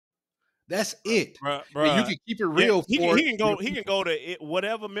That's it. And you Bruh. can keep it Yeah, real for he can go to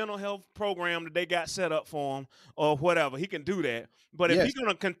whatever mental health program that they got set up for him or whatever. He can do that. But if yes, he's going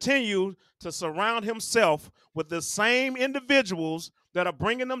to continue to surround himself with the same individuals that are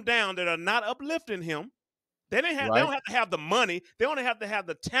bringing them down, that are not uplifting him, they right. don't have to have the money. They only have to have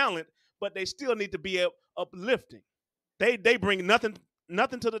the talent, but they still need to be uplifting. They bring nothing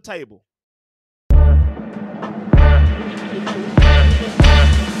to the table.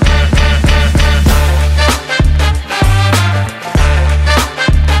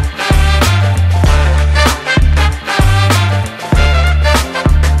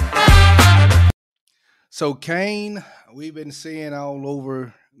 So Kane, we've been seeing all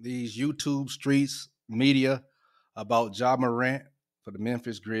over these YouTube streets, media about Ja Morant for the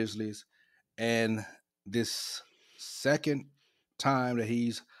Memphis Grizzlies, and this second time that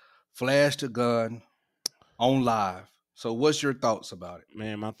he's flashed a gun on live. So, what's your thoughts about it?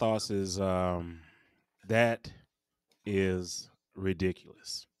 Man, my thoughts is that is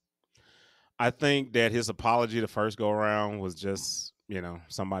ridiculous. I think that his apology the first go around was just,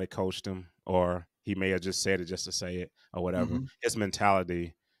 somebody coached him, or he may have just said it just to say it or whatever. Mm-hmm. His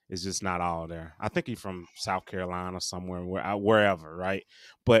mentality is just not all there. I think he's from South Carolina somewhere, wherever, right?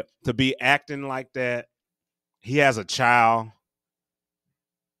 But to be acting like that, he has a child.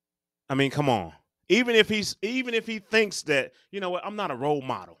 I mean, come on. Even if he thinks that, you know what, I'm not a role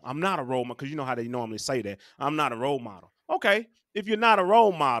model. I'm not a role model, because you know how they normally say that. I'm not a role model. Okay, if you're not a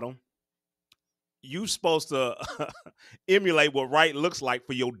role model, you supposed to emulate what right looks like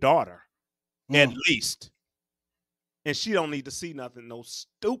for your daughter, at Mm. least. And she don't need to see nothing, no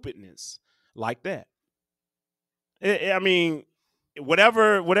stupidness like that. I mean,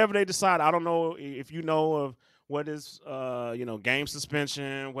 whatever they decide. I don't know if you know of what is game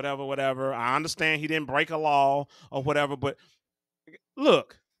suspension, whatever. I understand he didn't break a law or whatever, but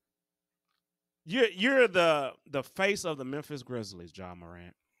look, you're the face of the Memphis Grizzlies, Ja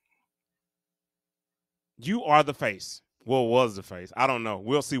Morant. You are the face. Well, was the face. I don't know.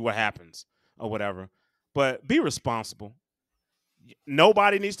 We'll see what happens or whatever. But be responsible.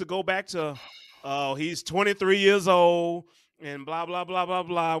 Nobody needs to go back to, oh, he's 23 years old and blah, blah, blah, blah,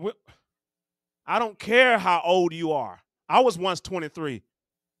 blah. I don't care how old you are. I was once 23.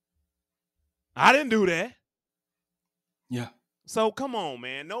 I didn't do that. Yeah. So come on,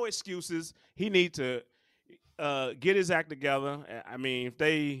 man. No excuses. He need to get his act together. I mean, if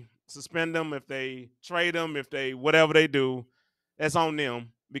they suspend him, if they trade him, if they whatever they do, that's on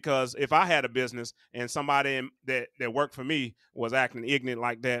them. Because if I had a business and somebody that worked for me was acting ignorant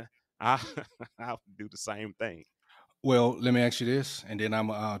like that, I would do the same thing. Well, let me ask you this, and then I'm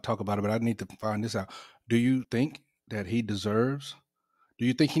talk about it. But I need to find this out. Do you think that he deserves? Do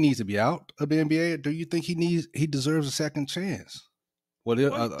you think he needs to be out of the NBA? Or do you think he deserves a second chance? Well,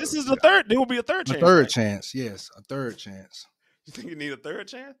 Well, this is the third. There will be a third a chance, third right? chance. Yes, a third chance. You think you need a third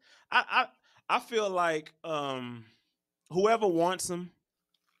chance? I feel like whoever wants him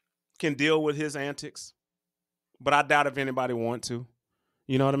can deal with his antics, but I doubt if anybody want to.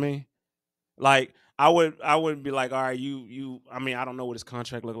 You know what I mean? Like I would be like, all right, you. I mean, I don't know what his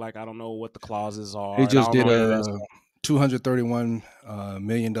contract look like. I don't know what the clauses He are, and I just don't did know any of that a stuff. $231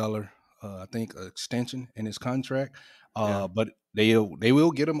 million, I think, extension in his contract. Yeah. But they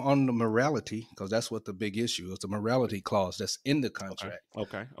will get him on the morality, because that's what the big issue is, the morality clause that's in the Okay. contract.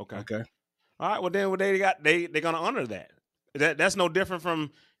 Okay. Okay. Okay. All right. Well, then what they're gonna honor that. That's no different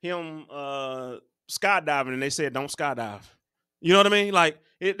from him skydiving, and they said don't skydive. You know what I mean? Like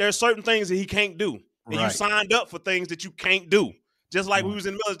there's certain things that he can't do, and you Right. signed up for things that you can't do. Just like we Right. was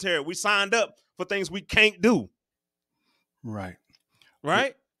in the military, we signed up for things we can't do. Right.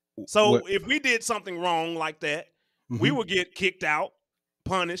 Right. What? So if we did something wrong like that, we Mhm. would get kicked out,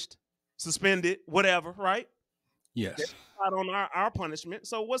 punished, suspended, whatever. Right. That's Yes. not on our punishment.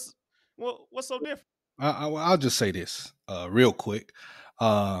 So what's so different? I'll just say this real quick.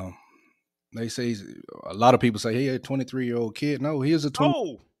 Um, they say a lot of people say, "Hey, a 23-year-old kid." No, he is a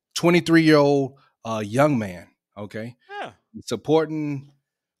Oh, 23-year-old young man. Okay, yeah. supporting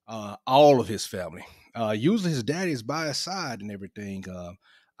all of his family. Usually, his daddy is by his side and everything.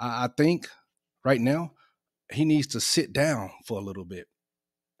 I think right now he needs to sit down for a little bit.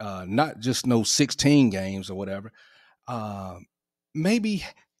 Not just no 16 games or whatever. Uh, Maybe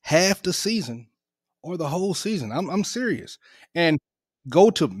half the season or the whole season. I'm serious. And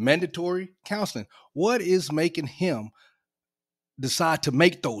go to mandatory counseling. What is making him decide to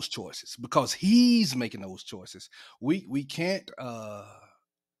make those choices? Because he's making those choices. We can't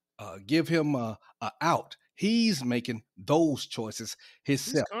give him a out. He's making those choices He's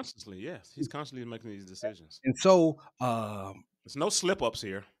himself. constantly, yes, he's constantly making these decisions. And so There's no slip ups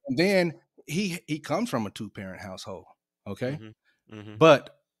here. And then he comes from a two-parent household. Okay. Mm-hmm. Mm-hmm.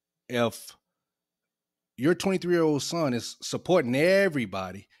 But if your 23-year-old son is supporting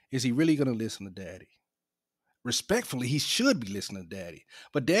everybody, is he really going to listen to daddy? Respectfully, he should be listening to daddy.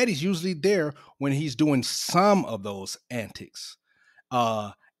 But daddy's usually there when he's doing some of those antics.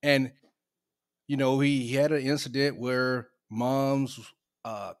 And he had an incident where moms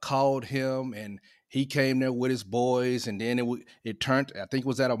called him and he came there with his boys, and then it turned, I think it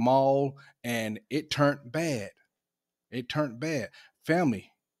was at a mall, and it turned bad. It turned bad. Family,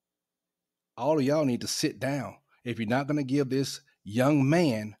 all of y'all need to sit down if you're not going to give this young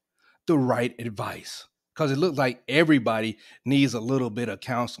man the right advice, because it looks like everybody needs a little bit of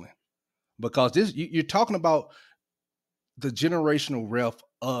counseling, because you're talking about the generational wealth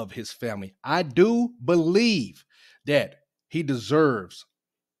of his family. I do believe that he deserves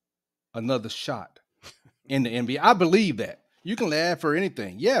another shot in the NBA. I believe that. You can laugh for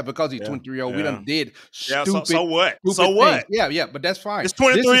anything. Yeah, because he's Yeah. 23-year-old. We Yeah. done did Yeah. So what? So stupid things. what? Yeah, yeah, but that's fine. It's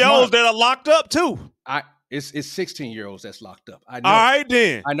This is 23-year-olds that are locked up too. it's 16-year-olds that's locked up. I All know. right,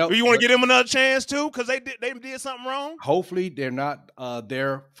 then. I know. You want to give them another chance too, because they did something wrong. Hopefully they're not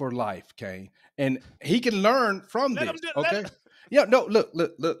there for life, Kane. And he can learn from Let this. them do. Okay. Yeah, no,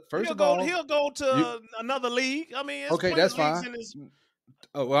 look. First He'll of go. all, He'll go you to another league. I mean, it's okay, plenty that's of leagues fine. in this.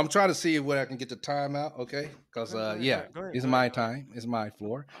 Oh, well, I'm trying to see where I can get the time out, okay? Because Go ahead, yeah, go ahead, it's go ahead, my go ahead. time, it's my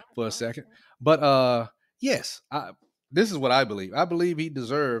floor for a All right, second. But yes, this is what I believe. I believe he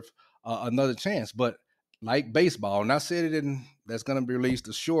deserved another chance. But like baseball, and I said it in that's going to be released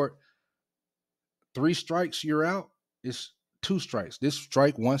a short 3 strikes, you're out. It's 2 strikes. This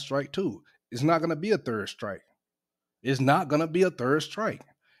strike, 1 strike, 2. It's not going to be a third strike. It's not going to be a third strike.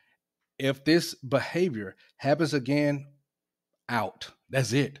 If this behavior happens again, out.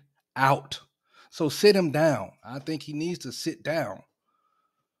 That's it. Out. So sit him down. I think he needs to sit down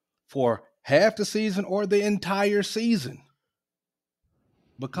for half the season or the entire season.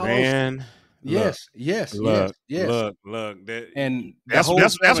 Because man. Look, yes, yes, yes, look, yes. look, look. And the That's whole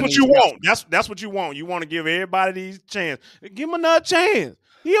that's that's family what you needs want. counseling. That's what you want. You want to give everybody these chance. Give him another chance.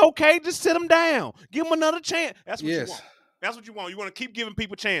 He okay. Just sit him down. Give him another chance. That's what you Yes. want. That's what you want. You want to keep giving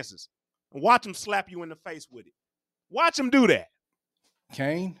people chances and watch them slap you in the face with it. Watch them do that.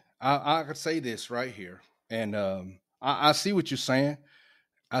 Kane, I could say this right here. And I see what you're saying.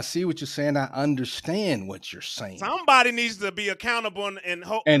 I see what you're saying. I understand what you're saying. Somebody needs to be accountable and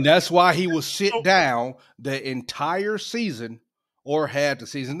hope. And that's why he will sit down the entire season or half the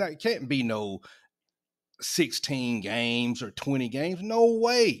season. That can't be no 16 games or 20 games. No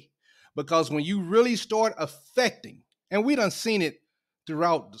way. Because when you really start affecting, and we done seen it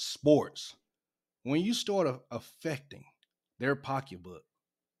throughout the sports, when you start affecting their pocketbook,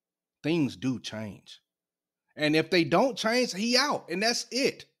 things do change. And if they don't change, he out. And that's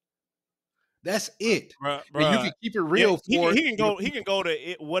it. That's it. Bruh, And you bruh. can keep it Yeah, real for he can your go. He can go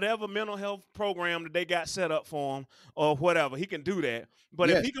to whatever mental health program that they got set up for him, or whatever. He can do that. But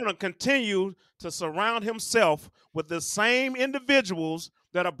if yes, he's gonna continue to surround himself with the same individuals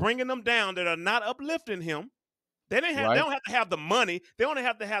that are bringing them down, that are not uplifting him, they don't have. They right, don't have to have the money. They don't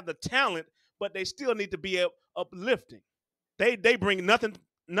have to have the talent, but they still need to be uplifting. They bring nothing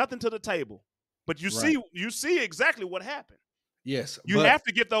to the table. But right. you see exactly what happened. Yes, You but have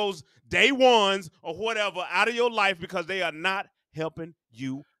to get those day ones or whatever out of your life because they are not helping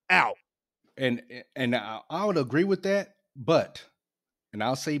you out. and and I would agree with that, but and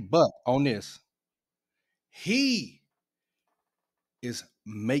I'll say but on this, he is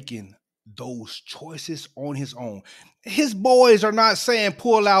making those choices on his own. His boys are not saying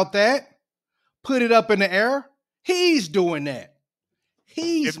pull out that, put it up in the air. He's doing that.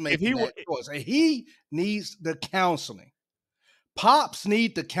 He's If he making were that choice. And he needs the counseling. Pops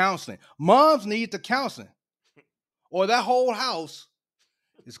need the counseling. Moms need the counseling. Or that whole house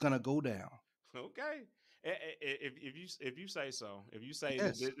is gonna go down. okay, if you say so, if you say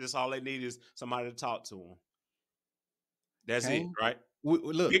that Yes. this all they need is somebody to talk to them, that's it, Kane. right?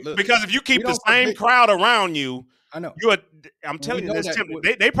 Look. Because if you We keep the don't same forbid. crowd around you, I know. you're. I'm We telling you, know that's that.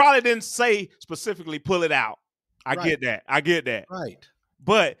 tempting. They probably didn't say specifically pull it out. I Right. get that. I get that. Right.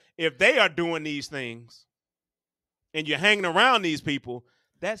 But if they are doing these things and you're hanging around these people,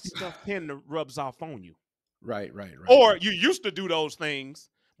 that stuff tend to rubs off on you. Right. Or you used to do those things,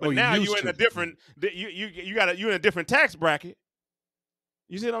 Oh, but you now used you're in to. a different you're in a different tax bracket.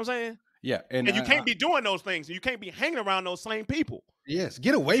 You see what I'm saying? Yeah. And And you can't be doing those things. You can't be hanging around those same people yes,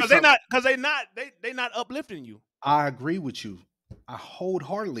 get away because they're from. not because they not uplifting you. I agree with you. I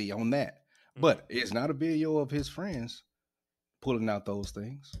wholeheartedly on that. Mhm. But it's not a video of his friends pulling out those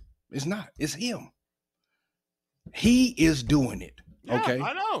things. It's not. It's him. He is doing it. Yeah, Okay,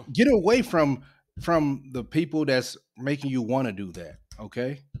 I know. get away from the people that's making you want to do that.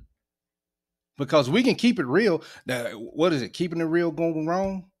 Okay, because we can keep it real. Now, what is it? Keeping it real going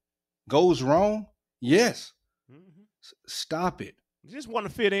wrong goes wrong. Yes, Mhm. stop it. He just want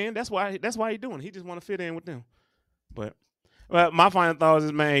to fit in. That's why he doing it. He just want to fit in with them. But well, my final thought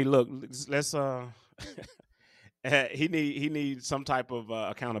is, man, look, let's he needs some type of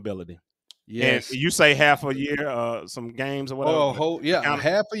accountability. And Yes, you say half a year, some games or whatever, or a but whole, yeah, a account-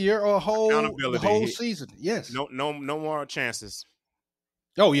 half a year or a whole the accountability. whole season. Yes. No more chances.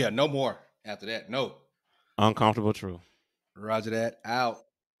 Oh yeah, no more after that. No. Uncomfortable truth. Roger that. Out.